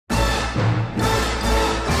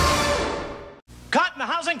the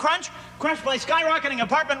housing crunch? Crushed by skyrocketing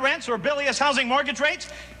apartment rents or bilious housing mortgage rates?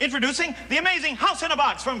 Introducing the amazing House in a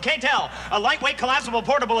Box from K-Tel, a lightweight, collapsible,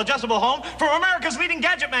 portable, adjustable home from America's leading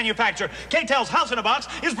gadget manufacturer. K-Tel's House in a Box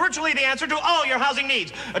is virtually the answer to all your housing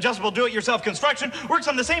needs. Adjustable do-it-yourself construction works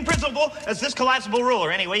on the same principle as this collapsible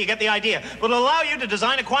ruler. Anyway, you get the idea. But it'll allow you to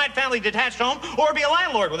design a quiet family detached home or be a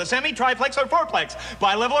landlord with a semi, triplex, or fourplex,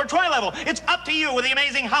 bi-level or tri-level. It's up to you with the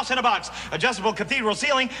amazing House in a Box. Adjustable cathedral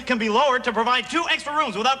ceiling can be lowered to provide 2 extra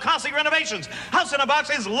rooms without costly renovations. House in a Box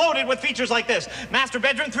is loaded with features like this. Master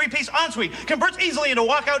bedroom, 3-piece ensuite, converts easily into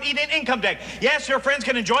walkout eat-in income deck. Yes, your friends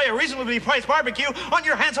can enjoy a reasonably priced barbecue on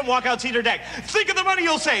your handsome walkout cedar deck. Think of the money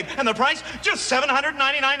you'll save, and the price, just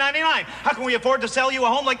 $799.99. How can we afford to sell you a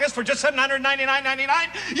home like this for just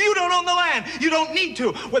 $799.99? You don't own the land. You don't need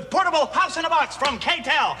to. With portable House in a Box from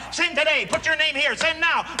K-Tel. Send today. Put your name here. Send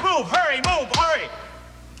now. Move. Hurry. Move. Hurry.